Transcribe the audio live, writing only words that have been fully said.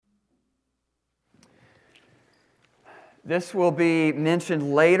This will be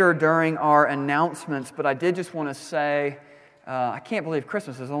mentioned later during our announcements, but I did just want to say, I can't believe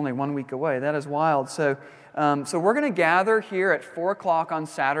Christmas is only 1 week away. That is wild. So we're going to gather here at 4 o'clock on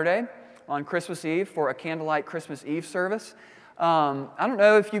Saturday, on Christmas Eve, for a candlelight Christmas Eve service. I don't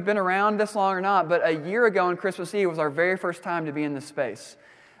know if you've been around this long or not, but a year ago on Christmas Eve was our very first time to be in this space.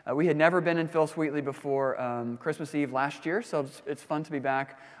 We had never been in Phil's Wheatley before Christmas Eve last year, so it's fun to be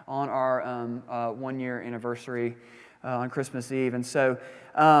back on our 1-year anniversary on Christmas Eve. And so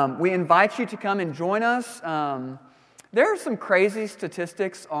we invite you to come and join us. There are some crazy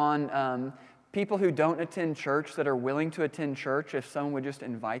statistics on people who don't attend church that are willing to attend church if someone would just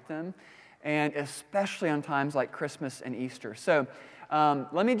invite them, and especially on times like Christmas and Easter. So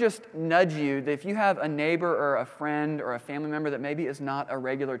let me just nudge you that if you have a neighbor or a friend or a family member that maybe is not a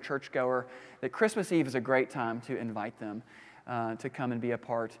regular churchgoer, that Christmas Eve is a great time to invite them to come and be a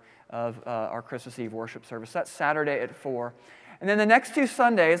part of our Christmas Eve worship service. That's Saturday at 4. And then the next 2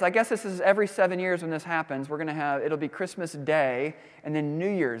 Sundays, I guess this is every 7 years when this happens, it'll be Christmas Day and then New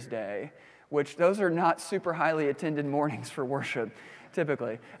Year's Day, which those are not super highly attended mornings for worship,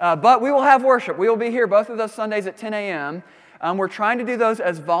 typically. But we will have worship. We will be here both of those Sundays at 10 a.m. We're trying to do those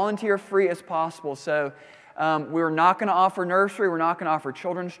as volunteer-free as possible. So we're not going to offer nursery. We're not going to offer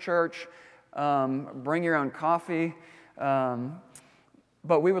children's church. Bring your own coffee.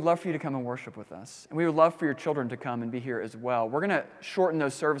 But we would love for you to come and worship with us. And we would love for your children to come and be here as well. We're going to shorten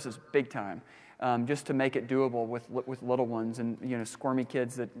those services big time, just to make it doable with little ones and squirmy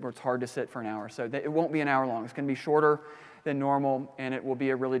kids where it's hard to sit for an hour. So it won't be an hour long. It's going to be shorter than normal, and it will be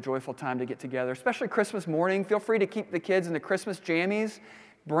a really joyful time to get together, especially Christmas morning. Feel free to keep the kids in the Christmas jammies.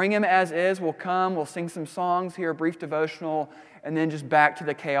 Bring them as is. We'll come, we'll sing some songs, hear a brief devotional, and then just back to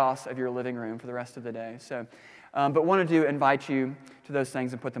the chaos of your living room for the rest of the day. So, but wanted to invite you to those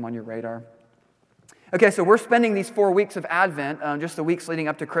things and put them on your radar. Okay, so we're spending these 4 weeks of Advent, just the weeks leading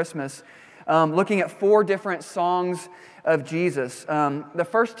up to Christmas, looking at 4 different songs of Jesus. The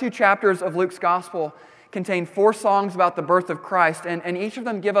first 2 chapters of Luke's Gospel contain 4 songs about the birth of Christ, and each of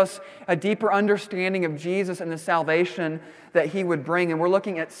them give us a deeper understanding of Jesus and the salvation that He would bring. And we're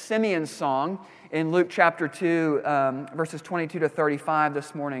looking at Simeon's song in Luke chapter 2, verses 22 to 35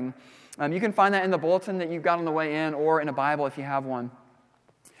 this morning. You can find that in the bulletin that you've got on the way in or in a Bible if you have one.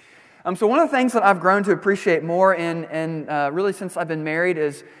 So one of the things that I've grown to appreciate more in really since I've been married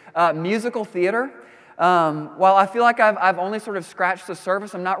is musical theater. While I feel like I've only sort of scratched the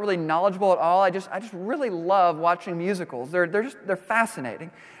surface, I'm not really knowledgeable at all. I just really love watching musicals. They're fascinating.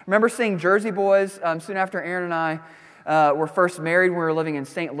 I remember seeing Jersey Boys soon after Aaron and I were first married when we were living in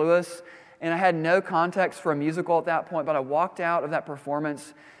St. Louis, and I had no context for a musical at that point, but I walked out of that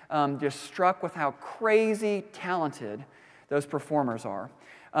performance just struck with how crazy talented those performers are.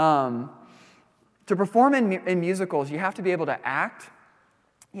 To perform in musicals, you have to be able to act,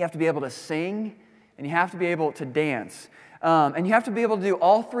 you have to be able to sing, and you have to be able to dance. And you have to be able to do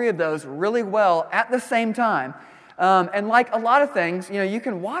all 3 of those really well at the same time. And like a lot of things, you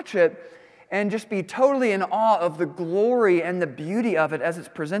can watch it and just be totally in awe of the glory and the beauty of it as it's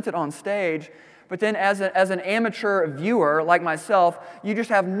presented on stage. But then as an amateur viewer like myself, you just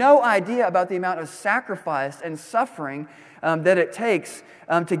have no idea about the amount of sacrifice and suffering that it takes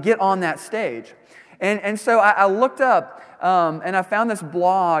to get on that stage. And so I looked up and I found this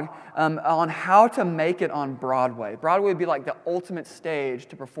blog on how to make it on Broadway. Broadway would be like the ultimate stage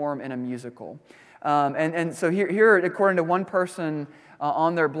to perform in a musical. And so here, according to one person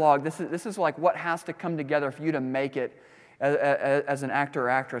on their blog, this is like what has to come together for you to make it as an actor or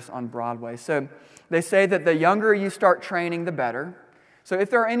actress on Broadway. So they say that the younger you start training, the better. So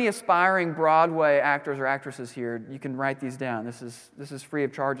if there are any aspiring Broadway actors or actresses here, you can write these down. This is free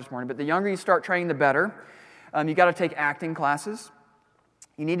of charge this morning. But the younger you start training, the better. You got to take acting classes.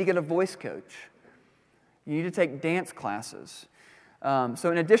 You need to get a voice coach. You need to take dance classes.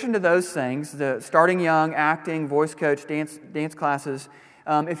 So in addition to those things, the starting young, acting, voice coach, dance classes,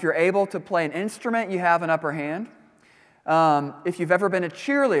 if you're able to play an instrument, you have an upper hand. If you've ever been a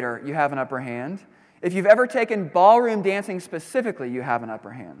cheerleader, you have an upper hand. If you've ever taken ballroom dancing specifically, you have an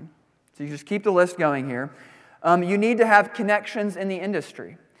upper hand. So you just keep the list going here. You need to have connections in the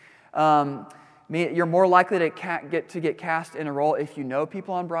industry. You're more likely to get cast in a role if you know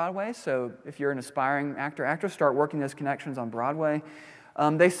people on Broadway. So if you're an aspiring actor, actress, start working those connections on Broadway.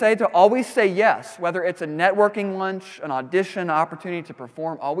 They say to always say yes, whether it's a networking lunch, an audition, an opportunity to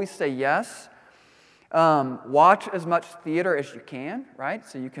perform, always say yes. Watch as much theater as you can, right?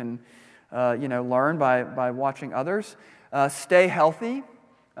 So you can learn by watching others. Stay healthy.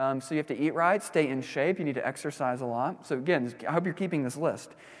 So you have to eat right, stay in shape. You need to exercise a lot. So again, I hope you're keeping this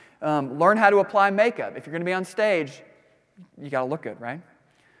list. Learn how to apply makeup. If you're going to be on stage, You got to look good, right?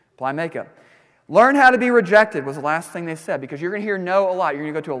 Apply makeup. Learn how to be rejected was the last thing they said, because you're going to hear no a lot. You're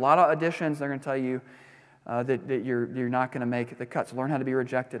going to go to a lot of auditions. They're going to tell you that you're not going to make the cut. So learn how to be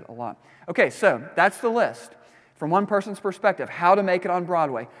rejected a lot. Okay, so that's the list. From one person's perspective, how to make it on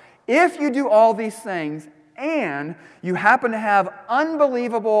Broadway. If you do all these things and you happen to have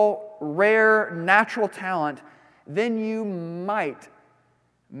unbelievable, rare, natural talent, then you might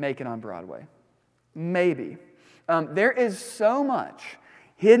make it on Broadway. Maybe. There is so much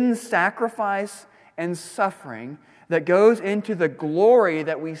hidden sacrifice and suffering that goes into the glory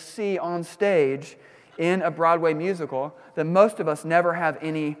that we see on stage in a Broadway musical that most of us never have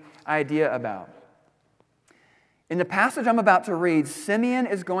any idea about. In the passage I'm about to read, Simeon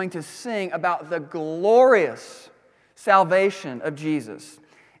is going to sing about the glorious salvation of Jesus.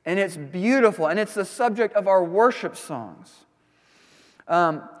 And it's beautiful, and it's the subject of our worship songs.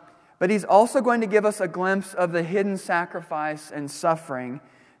 But he's also going to give us a glimpse of the hidden sacrifice and suffering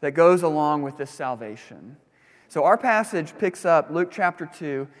that goes along with this salvation. So our passage picks up Luke chapter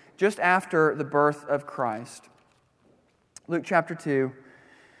 2, just after the birth of Christ. Luke chapter 2,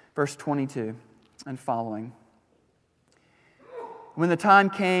 verse 22 and following. When the time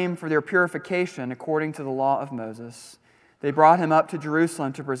came for their purification according to the law of Moses, they brought him up to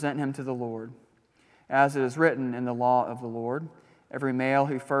Jerusalem to present him to the Lord. As it is written in the law of the Lord, every male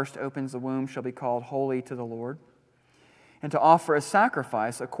who first opens the womb shall be called holy to the Lord, and to offer a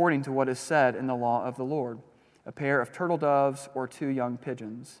sacrifice according to what is said in the law of the Lord, a pair of turtle doves or 2 young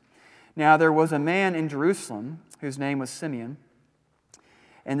pigeons. Now there was a man in Jerusalem whose name was Simeon,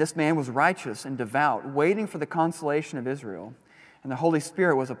 and this man was righteous and devout, waiting for the consolation of Israel, and the Holy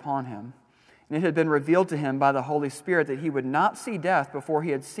Spirit was upon him. And it had been revealed to him by the Holy Spirit that he would not see death before he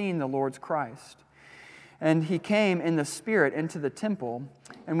had seen the Lord's Christ. And he came in the Spirit into the temple.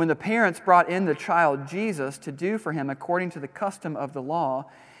 And when the parents brought in the child Jesus to do for him according to the custom of the law,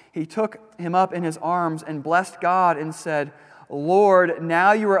 he took him up in his arms and blessed God and said, Lord,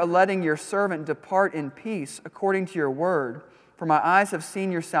 now you are letting your servant depart in peace according to your word. For my eyes have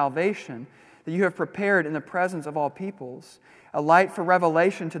seen your salvation, that you have prepared in the presence of all peoples, a light for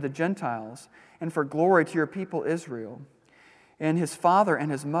revelation to the Gentiles, and for glory to your people Israel. And his father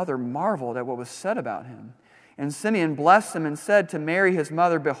and his mother marveled at what was said about him. And Simeon blessed them and said to Mary his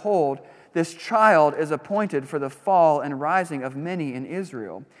mother, Behold, this child is appointed for the fall and rising of many in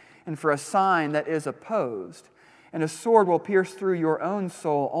Israel, and for a sign that is opposed. And a sword will pierce through your own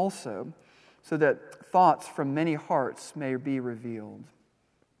soul also, so that thoughts from many hearts may be revealed.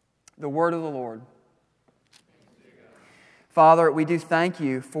 The word of the Lord. Father, we do thank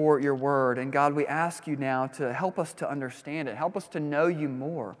you for your word. And God, we ask you now to help us to understand it. Help us to know you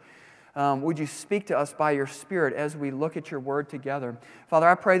more. Would you speak to us by your Spirit as we look at your word together? Father,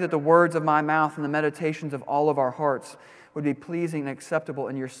 I pray that the words of my mouth and the meditations of all of our hearts would be pleasing and acceptable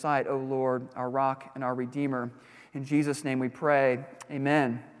in your sight, O Lord, our rock and our Redeemer. In Jesus' name we pray.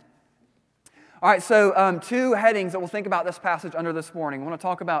 Amen. All right, so 2 headings that we'll think about this passage under this morning. I want to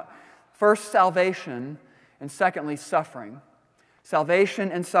talk about first, salvation, and secondly, suffering.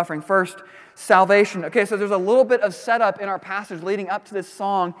 Salvation and suffering. First, salvation. Okay, so there's a little bit of setup in our passage leading up to this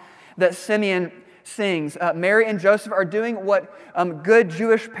song that Simeon sings. Mary and Joseph are doing what good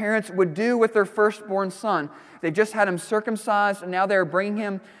Jewish parents would do with their firstborn son. They just had him circumcised, and now they're bringing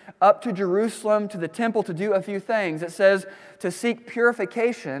him up to Jerusalem, to the temple, to do a few things. It says to seek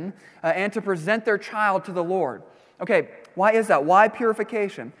purification and to present their child to the Lord. Okay, why is that? Why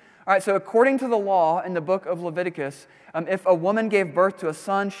purification? All right, so according to the law in the book of Leviticus, if a woman gave birth to a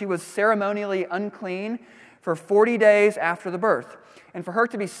son, she was ceremonially unclean for 40 days after the birth. And for her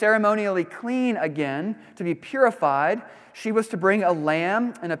to be ceremonially clean again, to be purified, she was to bring a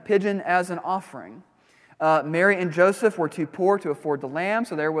lamb and a pigeon as an offering. Mary and Joseph were too poor to afford the lamb,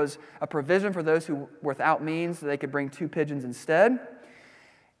 so there was a provision for those who were without means that they could bring 2 pigeons instead.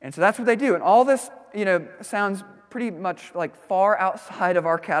 And so that's what they do. And all this, sounds pretty much like far outside of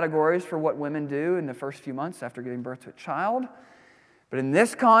our categories for what women do in the first few months after giving birth to a child. But in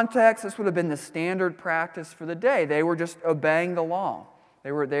this context, this would have been the standard practice for the day. They were just obeying the law.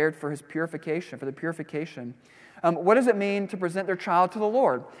 They were there for his purification, for the purification. What does it mean to present their child to the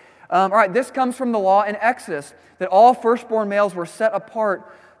Lord? All right, this comes from the law in Exodus, that all firstborn males were set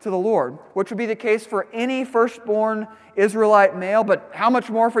apart to the Lord, which would be the case for any firstborn Israelite male, but how much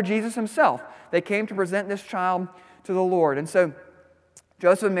more for Jesus himself? They came to present this child to the Lord. And so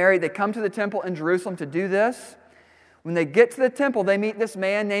Joseph and Mary, they come to the temple in Jerusalem to do this. When they get to the temple, they meet this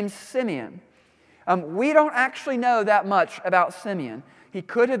man named Simeon. We don't actually know that much about Simeon. He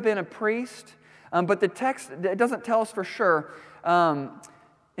could have been a priest, but the text, it doesn't tell us for sure.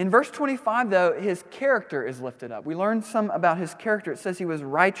 In verse 25, though, his character is lifted up. We learn some about his character. It says he was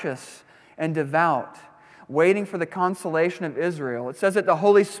righteous and devout, waiting for the consolation of Israel. It says that the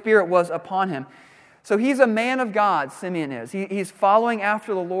Holy Spirit was upon him. So he's a man of God, Simeon is. He's following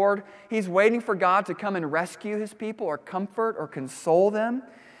after the Lord. He's waiting for God to come and rescue his people or comfort or console them.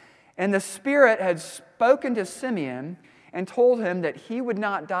 And the Spirit had spoken to Simeon and told him that he would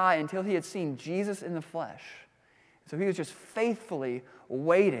not die until he had seen Jesus in the flesh. So he was just faithfully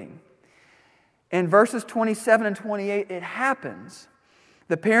waiting. In verses 27 and 28, it happens.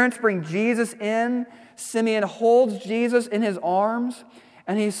 The parents bring Jesus in. Simeon holds Jesus in his arms.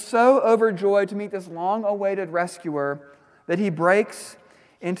 And he's so overjoyed to meet this long-awaited rescuer that he breaks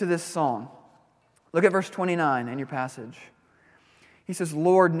into this song. Look at verse 29 in your passage. He says,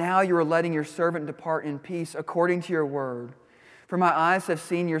 Lord, now you are letting your servant depart in peace according to your word. For my eyes have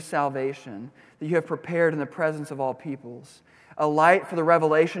seen your salvation, that you have prepared in the presence of all peoples, a light for the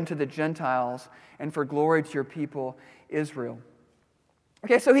revelation to the Gentiles and for glory to your people, Israel.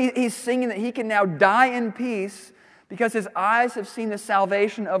 Okay, so he's singing that he can now die in peace because his eyes have seen the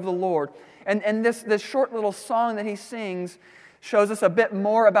salvation of the Lord. And this short little song that he sings shows us a bit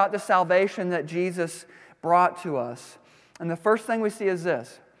more about the salvation that Jesus brought to us. And the first thing we see is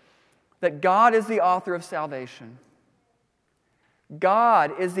this, that God is the author of salvation.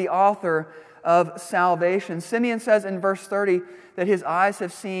 God is the author of salvation. Simeon says in verse 30 that his eyes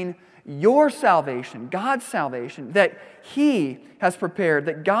have seen your salvation, God's salvation, that He has prepared,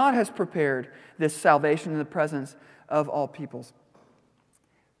 that God has prepared this salvation in the presence of all peoples.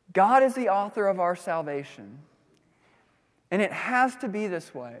 God is the author of our salvation. And it has to be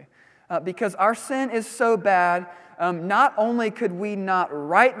this way because our sin is so bad. Not only could we not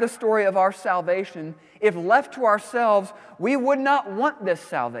write the story of our salvation, if left to ourselves, we would not want this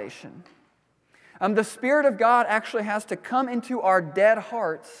salvation. The Spirit of God actually has to come into our dead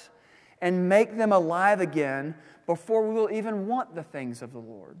hearts and make them alive again before we will even want the things of the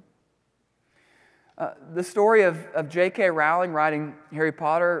Lord. The story of J.K. Rowling writing Harry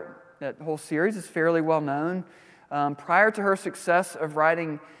Potter, that whole series, is fairly well known. Prior to her success of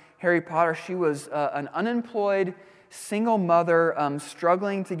writing Harry Potter, she was an unemployed single mother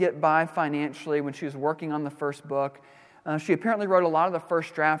struggling to get by financially when she was working on the first book. She apparently wrote a lot of the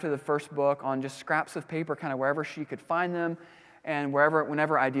first draft of the first book on just scraps of paper, kind of wherever she could find them and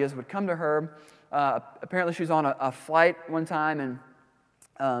whenever ideas would come to her. Apparently she was on a flight one time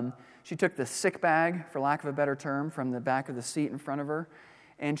and she took the sick bag, for lack of a better term, from the back of the seat in front of her.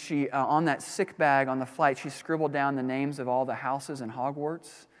 And she, on that sick bag on the flight, she scribbled down the names of all the houses in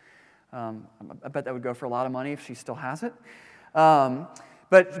Hogwarts. I bet that would go for a lot of money if she still has it.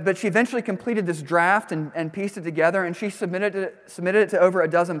 But she eventually completed this draft and pieced it together, and she submitted it to over a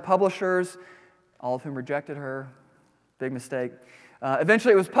dozen publishers, all of whom rejected her. Big mistake.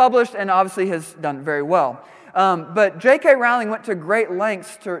 Eventually it was published and obviously has done very well. But J.K. Rowling went to great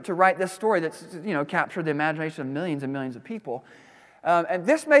lengths to write this story that's captured the imagination of millions and millions of people. And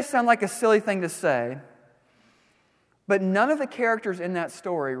this may sound like a silly thing to say, but none of the characters in that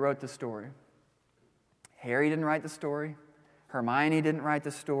story wrote the story. Harry didn't write the story. Hermione didn't write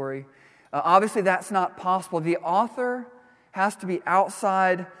the story. Obviously, that's not possible. The author has to be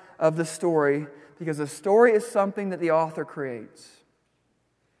outside of the story because the story is something that the author creates.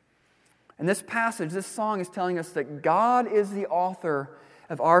 And this passage, this song is telling us that God is the author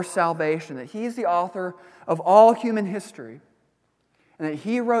of our salvation, that He's the author of all human history, and that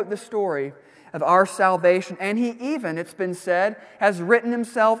He wrote the story of our salvation. And He even, it's been said, has written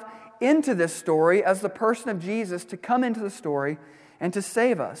Himself into this story as the person of Jesus to come into the story and to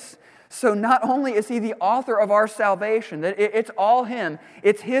save us. So not only is He the author of our salvation, that it's all Him,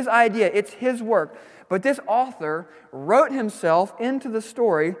 it's His idea, it's His work, but this author wrote Himself into the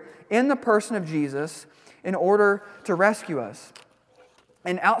story in the person of Jesus in order to rescue us.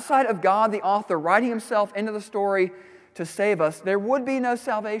 And outside of God, the author, writing Himself into the story to save us, there would be no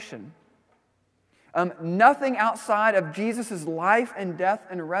salvation. Nothing outside of Jesus' life and death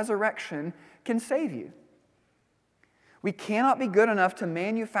and resurrection can save you. We cannot be good enough to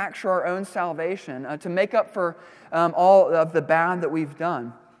manufacture our own salvation, to make up for all of the bad that we've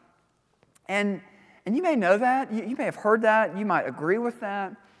done. And you may know that, you may have heard that, you might agree with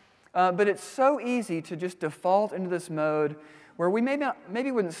that, but it's so easy to just default into this mode where we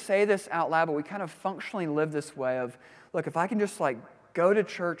maybe wouldn't say this out loud, but we kind of functionally live this way of, look, if I can just go to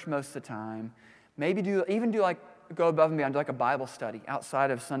church most of the time, maybe go above and beyond, do a Bible study outside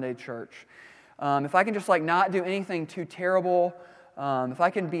of Sunday church. If I can just not do anything too terrible, if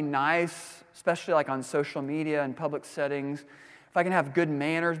I can be nice, especially on social media and public settings, if I can have good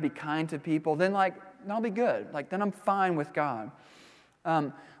manners, be kind to people, then I'll be good. Then I'm fine with God.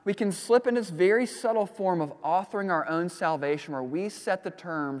 We can slip into this very subtle form of authoring our own salvation where we set the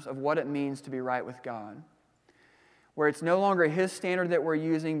terms of what it means to be right with God. Where it's no longer His standard that we're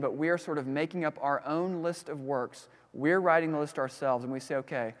using, but we're sort of making up our own list of works. We're writing the list ourselves, and we say,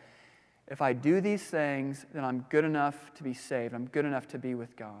 okay, if I do these things, then I'm good enough to be saved. I'm good enough to be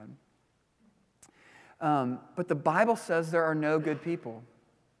with God. But the Bible says there are no good people.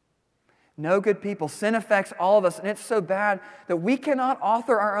 No good people. Sin affects all of us, and it's so bad that we cannot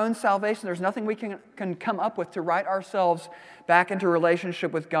author our own salvation. There's nothing we can come up with to write ourselves back into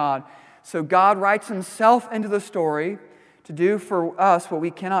relationship with God. So God writes Himself into the story to do for us what we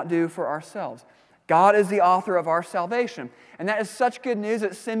cannot do for ourselves. God is the author of our salvation. And that is such good news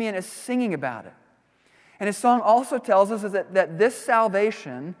that Simeon is singing about it. And his song also tells us that this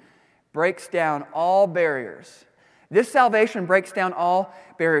salvation breaks down all barriers. This salvation breaks down all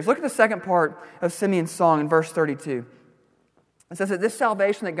barriers. Look at the second part of Simeon's song in verse 32. It says that this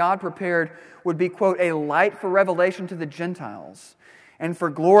salvation that God prepared would be, quote, a light for revelation to the Gentiles and for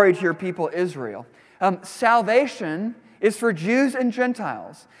glory to your people Israel. Salvation is for Jews and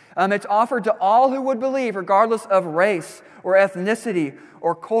Gentiles. It's offered to all who would believe, regardless of race or ethnicity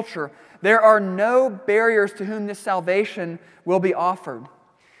or culture. There are no barriers to whom this salvation will be offered.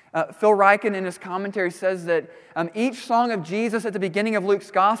 Phil Ryken in his commentary says that each song of Jesus at the beginning of Luke's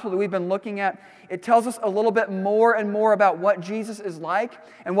gospel that we've been looking at, it tells us a little bit more and more about what Jesus is like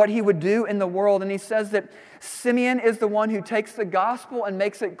and what He would do in the world. And he says that Simeon is the one who takes the gospel and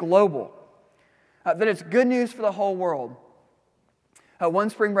makes it global, that it's good news for the whole world. One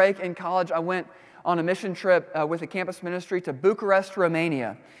spring break in college, I went on a mission trip with a campus ministry to Bucharest,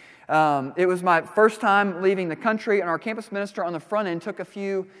 Romania. It was my first time leaving the country, and our campus minister on the front end took a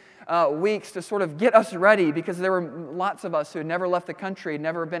few weeks to sort of get us ready because there were lots of us who had never left the country, had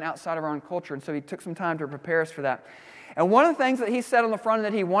never been outside of our own culture, and so he took some time to prepare us for that. And one of the things that he said on the front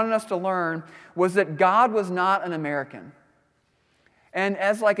end that he wanted us to learn was that God was not an American. And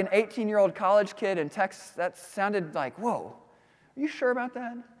as like an 18-year-old college kid in Texas, that sounded like, whoa, are you sure about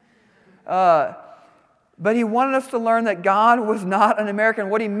that? But he wanted us to learn that God was not an American.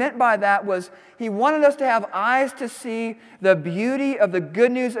 What he meant by that was he wanted us to have eyes to see the beauty of the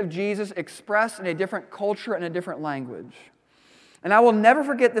good news of Jesus expressed in a different culture and a different language. And I will never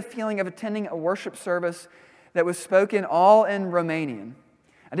forget the feeling of attending a worship service that was spoken all in Romanian.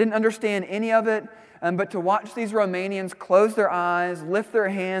 I didn't understand any of it, but to watch these Romanians close their eyes, lift their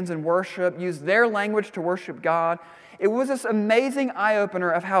hands and worship, use their language to worship God, it was this amazing eye-opener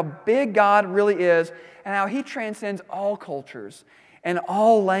of how big God really is and how He transcends all cultures and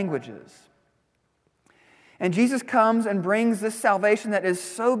all languages. And Jesus comes and brings this salvation that is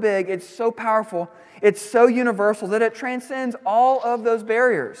so big, it's so powerful, it's so universal that it transcends all of those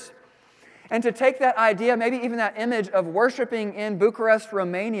barriers. And to take that idea, maybe even that image of worshiping in Bucharest,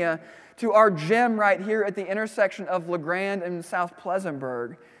 Romania, to our gym right here at the intersection of La Grande and South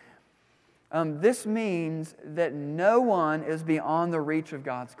Pleasantburg, this means that no one is beyond the reach of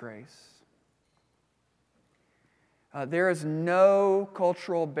God's grace. There is no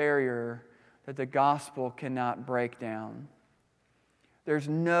cultural barrier that the gospel cannot break down. There's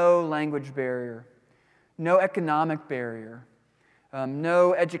no language barrier, no economic barrier,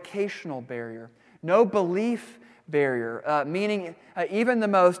 no educational barrier, no belief barrier, meaning even the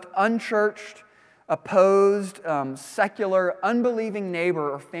most unchurched, opposed, secular, unbelieving neighbor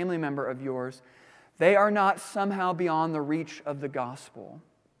or family member of yours, they are not somehow beyond the reach of the gospel.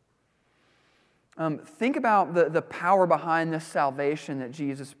 Think about the power behind this salvation that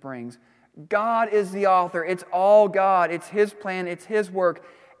Jesus brings. God is the author. It's all God. It's His plan. It's His work.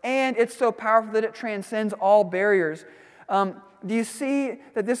 And it's so powerful that it transcends all barriers. Do you see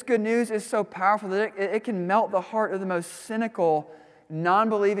that this good news is so powerful that it can melt the heart of the most cynical,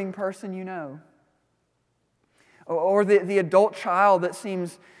 non-believing person you know? Or the adult child that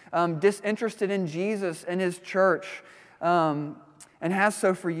seems disinterested in Jesus and His church and has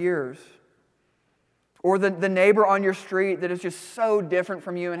so for years. Or the neighbor on your street that is just so different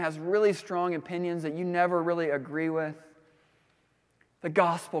from you and has really strong opinions that you never really agree with. The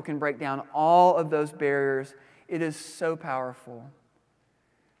gospel can break down all of those barriers. It is so powerful.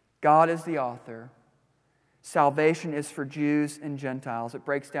 God is the author. Salvation is for Jews and Gentiles. It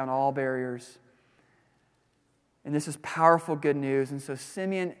breaks down all barriers. And this is powerful good news. And so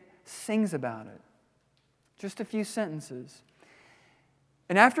Simeon sings about it. Just a few sentences.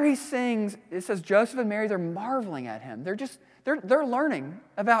 And after he sings, it says Joseph and Mary, they're marveling at him. They're learning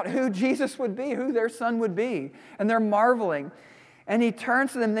about who Jesus would be, who their son would be. And they're marveling. And he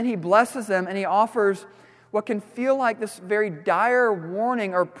turns to them, then he blesses them, and he offers what can feel like this very dire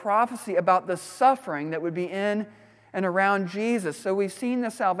warning or prophecy about the suffering that would be in and around Jesus. So we've seen the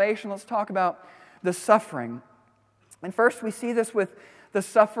salvation. Let's talk about the suffering. And first, we see this with the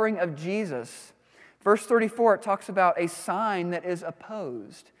suffering of Jesus. Verse 34, it talks about a sign that is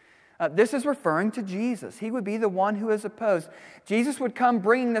opposed. This is referring to Jesus. He would be the one who is opposed. Jesus would come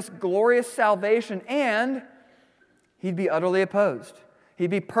bringing this glorious salvation, and he'd be utterly opposed. He'd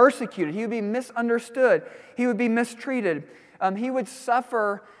be persecuted. He would be misunderstood. He would be mistreated. He would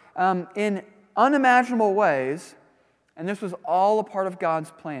suffer in unimaginable ways, and this was all a part of God's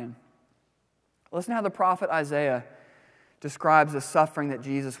plan. Listen to how the prophet Isaiah describes the suffering that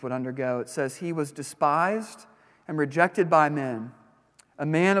Jesus would undergo. It says, "He was despised and rejected by men, a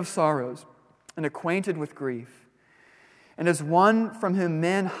man of sorrows and acquainted with grief. And as one from whom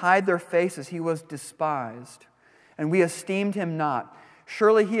men hide their faces, he was despised, and we esteemed him not.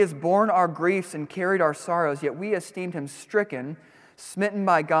 Surely he has borne our griefs and carried our sorrows, yet we esteemed him stricken, smitten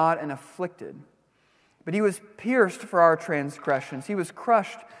by God, and afflicted. But he was pierced for our transgressions. He was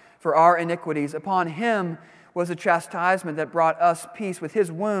crushed for our iniquities. Upon him was a chastisement that brought us peace. With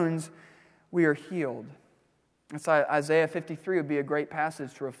his wounds we are healed." That's why Isaiah 53 would be a great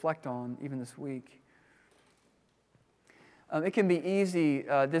passage to reflect on even this week. It can be easy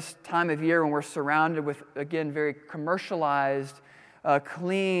this time of year when we're surrounded with, again, very commercialized,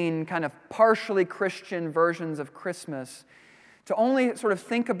 clean, kind of partially Christian versions of Christmas, to only sort of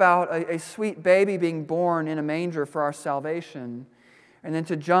think about a sweet baby being born in a manger for our salvation, and then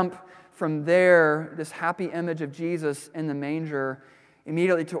to jump from there, this happy image of Jesus in the manger,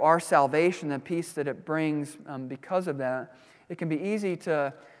 immediately to our salvation, the peace that it brings because of that. It can be easy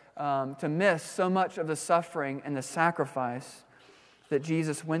to miss so much of the suffering and the sacrifice that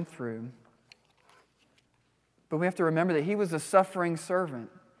Jesus went through. But we have to remember that he was a suffering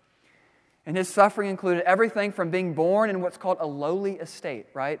servant. And his suffering included everything from being born in what's called a lowly estate,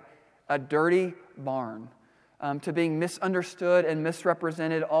 right? A dirty barn, to being misunderstood and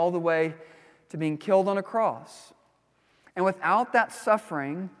misrepresented, all the way to being killed on a cross. And without that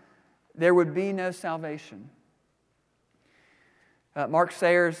suffering, there would be no salvation. Mark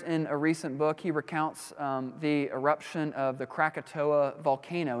Sayers, in a recent book, he recounts the eruption of the Krakatoa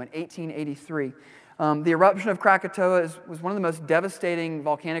volcano in 1883. The eruption of Krakatoa was one of the most devastating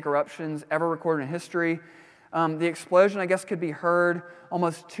volcanic eruptions ever recorded in history. The explosion, I guess, could be heard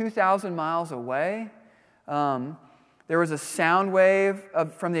almost 2,000 miles away. There was a sound wave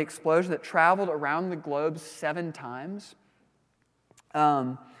from the explosion that traveled around the globe 7 times.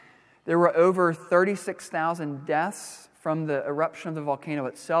 There were over 36,000 deaths from the eruption of the volcano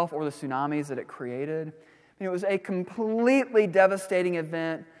itself or the tsunamis that it created. It was a completely devastating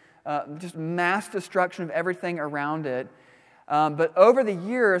event, just mass destruction of everything around it. But over the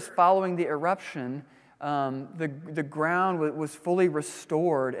years following the eruption, the ground was fully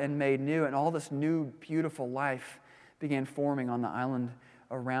restored and made new, and all this new, beautiful life began forming on the island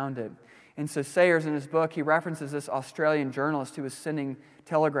around it. And so Sayers, in his book, he references this Australian journalist who was sending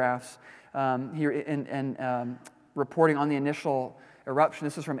telegraphs here and reporting on the initial eruption.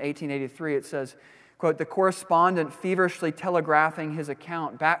 This is from 1883. It says, quote, "The correspondent feverishly telegraphing his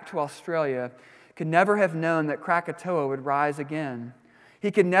account back to Australia could never have known that Krakatoa would rise again.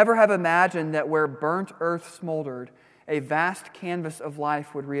 He could never have imagined that where burnt earth smoldered, a vast canvas of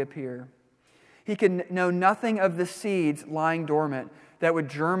life would reappear. He could know nothing of the seeds lying dormant that would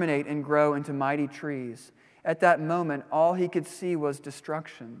germinate and grow into mighty trees. At that moment, all he could see was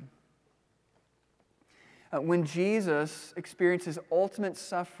destruction." When Jesus experienced his ultimate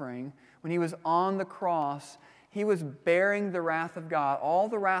suffering, when he was on the cross, he was bearing the wrath of God. All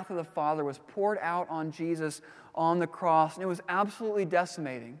the wrath of the Father was poured out on Jesus on the cross, and it was absolutely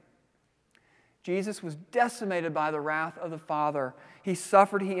decimating. Jesus was decimated by the wrath of the Father. He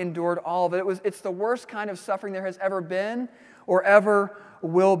suffered, he endured all of it. It's the worst kind of suffering there has ever been or ever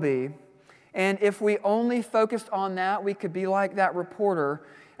will be. And if we only focused on that, we could be like that reporter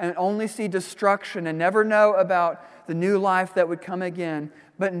and only see destruction and never know about the new life that would come again.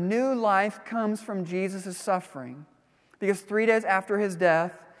 But new life comes from Jesus' suffering, because 3 days after his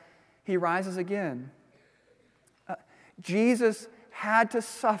death, he rises again. Jesus had to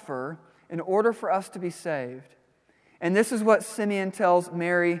suffer in order for us to be saved. And this is what Simeon tells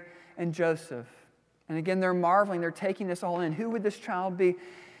Mary and Joseph. And again, they're marveling, they're taking this all in. Who would this child be?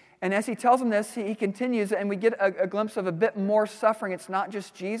 And as he tells them this, he continues, and we get a glimpse of a bit more suffering. It's not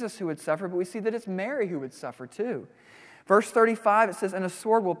just Jesus who would suffer, but we see that it's Mary who would suffer too. Verse 35, it says, "And a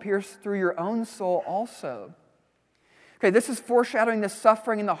sword will pierce through your own soul also." Okay, this is foreshadowing the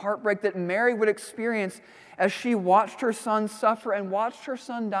suffering and the heartbreak that Mary would experience as she watched her son suffer and watched her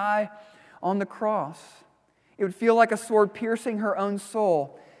son die on the cross. It would feel like a sword piercing her own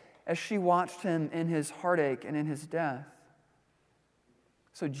soul. as she watched him in his heartache and in his death.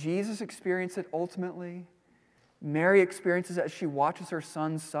 So Jesus experienced it ultimately. Mary experiences it as she watches her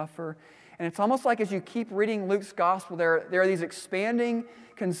son suffer. And it's almost like as you keep reading Luke's gospel, there are these expanding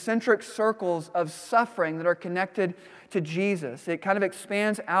concentric circles of suffering that are connected to Jesus. It kind of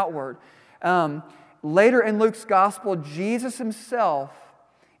expands outward. Later in Luke's gospel, Jesus himself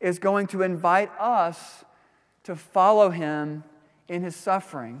is going to invite us to follow him in his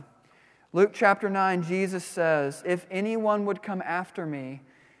suffering. Luke chapter 9, Jesus says, "If anyone would come after me,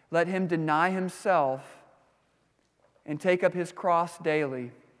 let him deny himself and take up his cross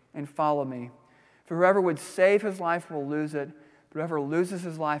daily and follow me. For whoever would save his life will lose it, but whoever loses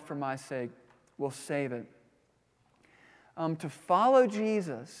his life for my sake will save it." To follow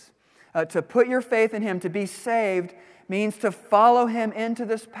Jesus, to put your faith in him, to be saved, means to follow him into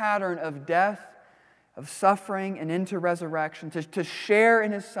this pattern of death, of suffering, and into resurrection, to share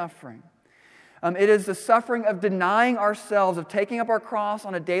in his suffering. It is the suffering of denying ourselves, of taking up our cross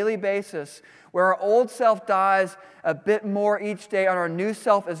on a daily basis, where our old self dies a bit more each day, and our new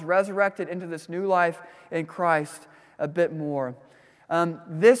self is resurrected into this new life in Christ a bit more.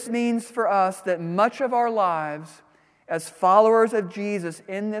 This means for us that much of our lives as followers of Jesus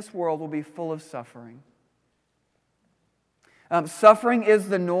in this world will be full of suffering. Suffering is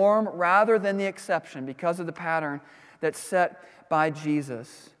the norm rather than the exception because of the pattern that's set by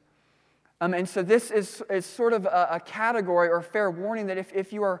Jesus. And so this is sort of a category or fair warning that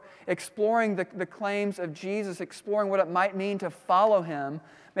if you are exploring the claims of Jesus, exploring what it might mean to follow him,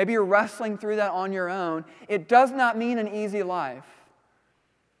 maybe you're wrestling through that on your own, it does not mean an easy life.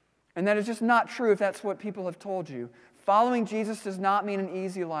 And that is just not true if that's what people have told you. Following Jesus does not mean an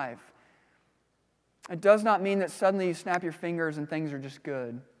easy life. It does not mean that suddenly you snap your fingers and things are just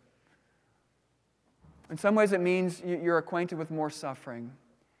good. In some ways it means you're acquainted with more suffering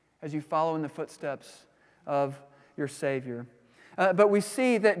as you follow in the footsteps of your Savior. But we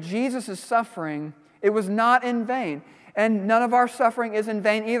see that Jesus' suffering, it was not in vain. And none of our suffering is in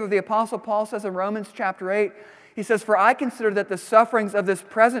vain either. The Apostle Paul says in Romans chapter 8, he says, "For I consider that the sufferings of this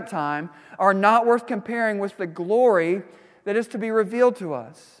present time are not worth comparing with the glory that is to be revealed to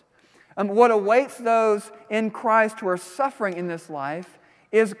us." What awaits those in Christ who are suffering in this life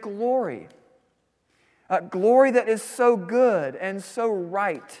is glory. Glory that is so good and so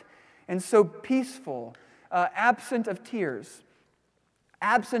right and so peaceful, absent of tears,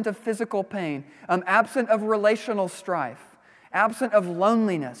 absent of physical pain, absent of relational strife, absent of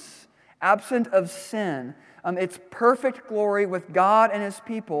loneliness, absent of sin. It's perfect glory with God and his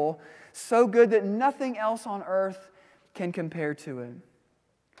people, so good that nothing else on earth can compare to it.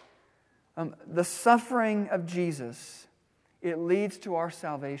 The suffering of Jesus, it leads to our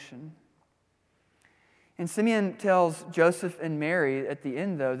salvation. And Simeon tells Joseph and Mary at the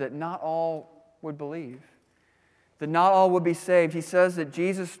end, though, that not all would believe, that not all would be saved. He says that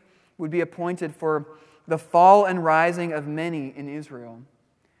Jesus would be appointed for the fall and rising of many in Israel.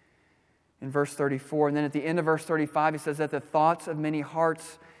 In verse 34, and then at the end of verse 35, he says that the thoughts of many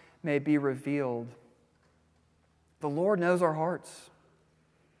hearts may be revealed. The Lord knows our hearts.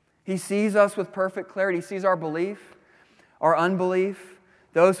 He sees us with perfect clarity. He sees our belief, our unbelief,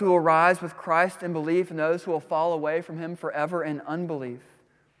 those who will rise with Christ in belief, and those who will fall away from him forever in unbelief.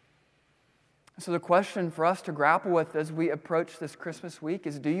 So the question for us to grapple with as we approach this Christmas week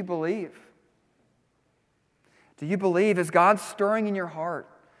is, do you believe? Do you believe? Is God stirring in your heart,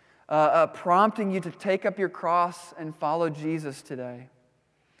 prompting you to take up your cross and follow Jesus today?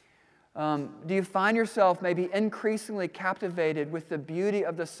 Do you find yourself maybe increasingly captivated with the beauty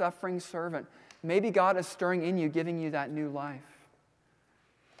of the suffering servant? Maybe God is stirring in you, giving you that new life.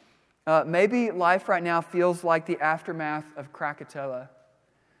 Maybe life right now feels like the aftermath of Krakatoa,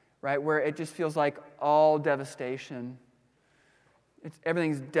 right? Where it just feels like all devastation.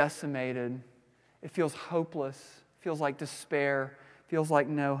 Everything's decimated. It feels hopeless. It feels like despair. It feels like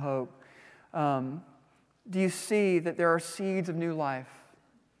no hope. Do you see that there are seeds of new life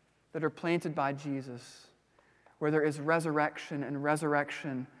that are planted by Jesus, where there is resurrection and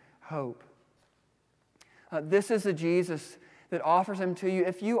resurrection hope? This is a Jesus that offers him to you.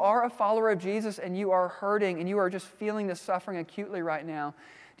 If you are a follower of Jesus and you are hurting and you are just feeling the suffering acutely right now,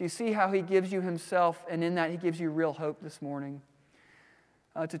 do you see how he gives you himself, and in that he gives you real hope this morning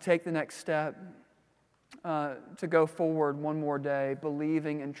to take the next step, to go forward one more day,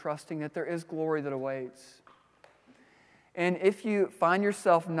 believing and trusting that there is glory that awaits. And if you find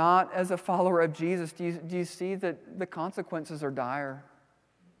yourself not as a follower of Jesus, do you see that the consequences are dire?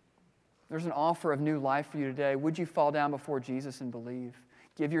 There's an offer of new life for you today. Would you fall down before Jesus and believe?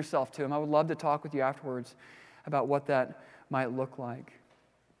 Give yourself to him. I would love to talk with you afterwards about what that might look like.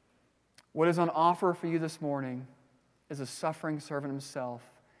 What is on offer for you this morning is a suffering servant himself,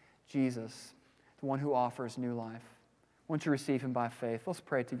 Jesus, the one who offers new life. Won't you receive him by faith? Let's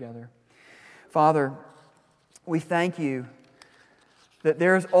pray together. Father, we thank you that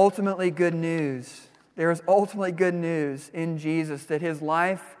there is ultimately good news. There is ultimately good news in Jesus, that his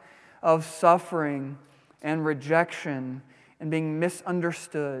life of suffering and rejection and being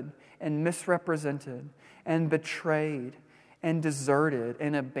misunderstood and misrepresented and betrayed and deserted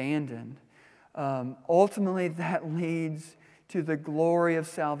and abandoned, ultimately that leads to the glory of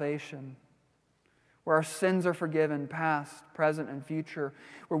salvation, where our sins are forgiven, past, present, and future,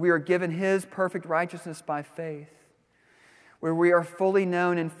 where we are given his perfect righteousness by faith, where we are fully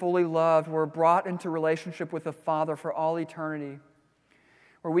known and fully loved, we're brought into relationship with the Father for all eternity,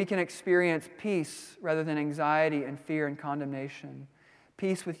 where we can experience peace rather than anxiety and fear and condemnation,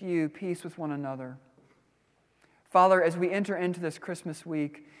 peace with you, peace with one another. Father, as we enter into this Christmas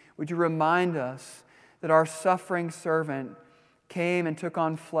week, would you remind us that our suffering servant came and took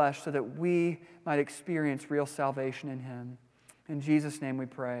on flesh so that we might experience real salvation in him. In Jesus' name we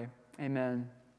pray. Amen.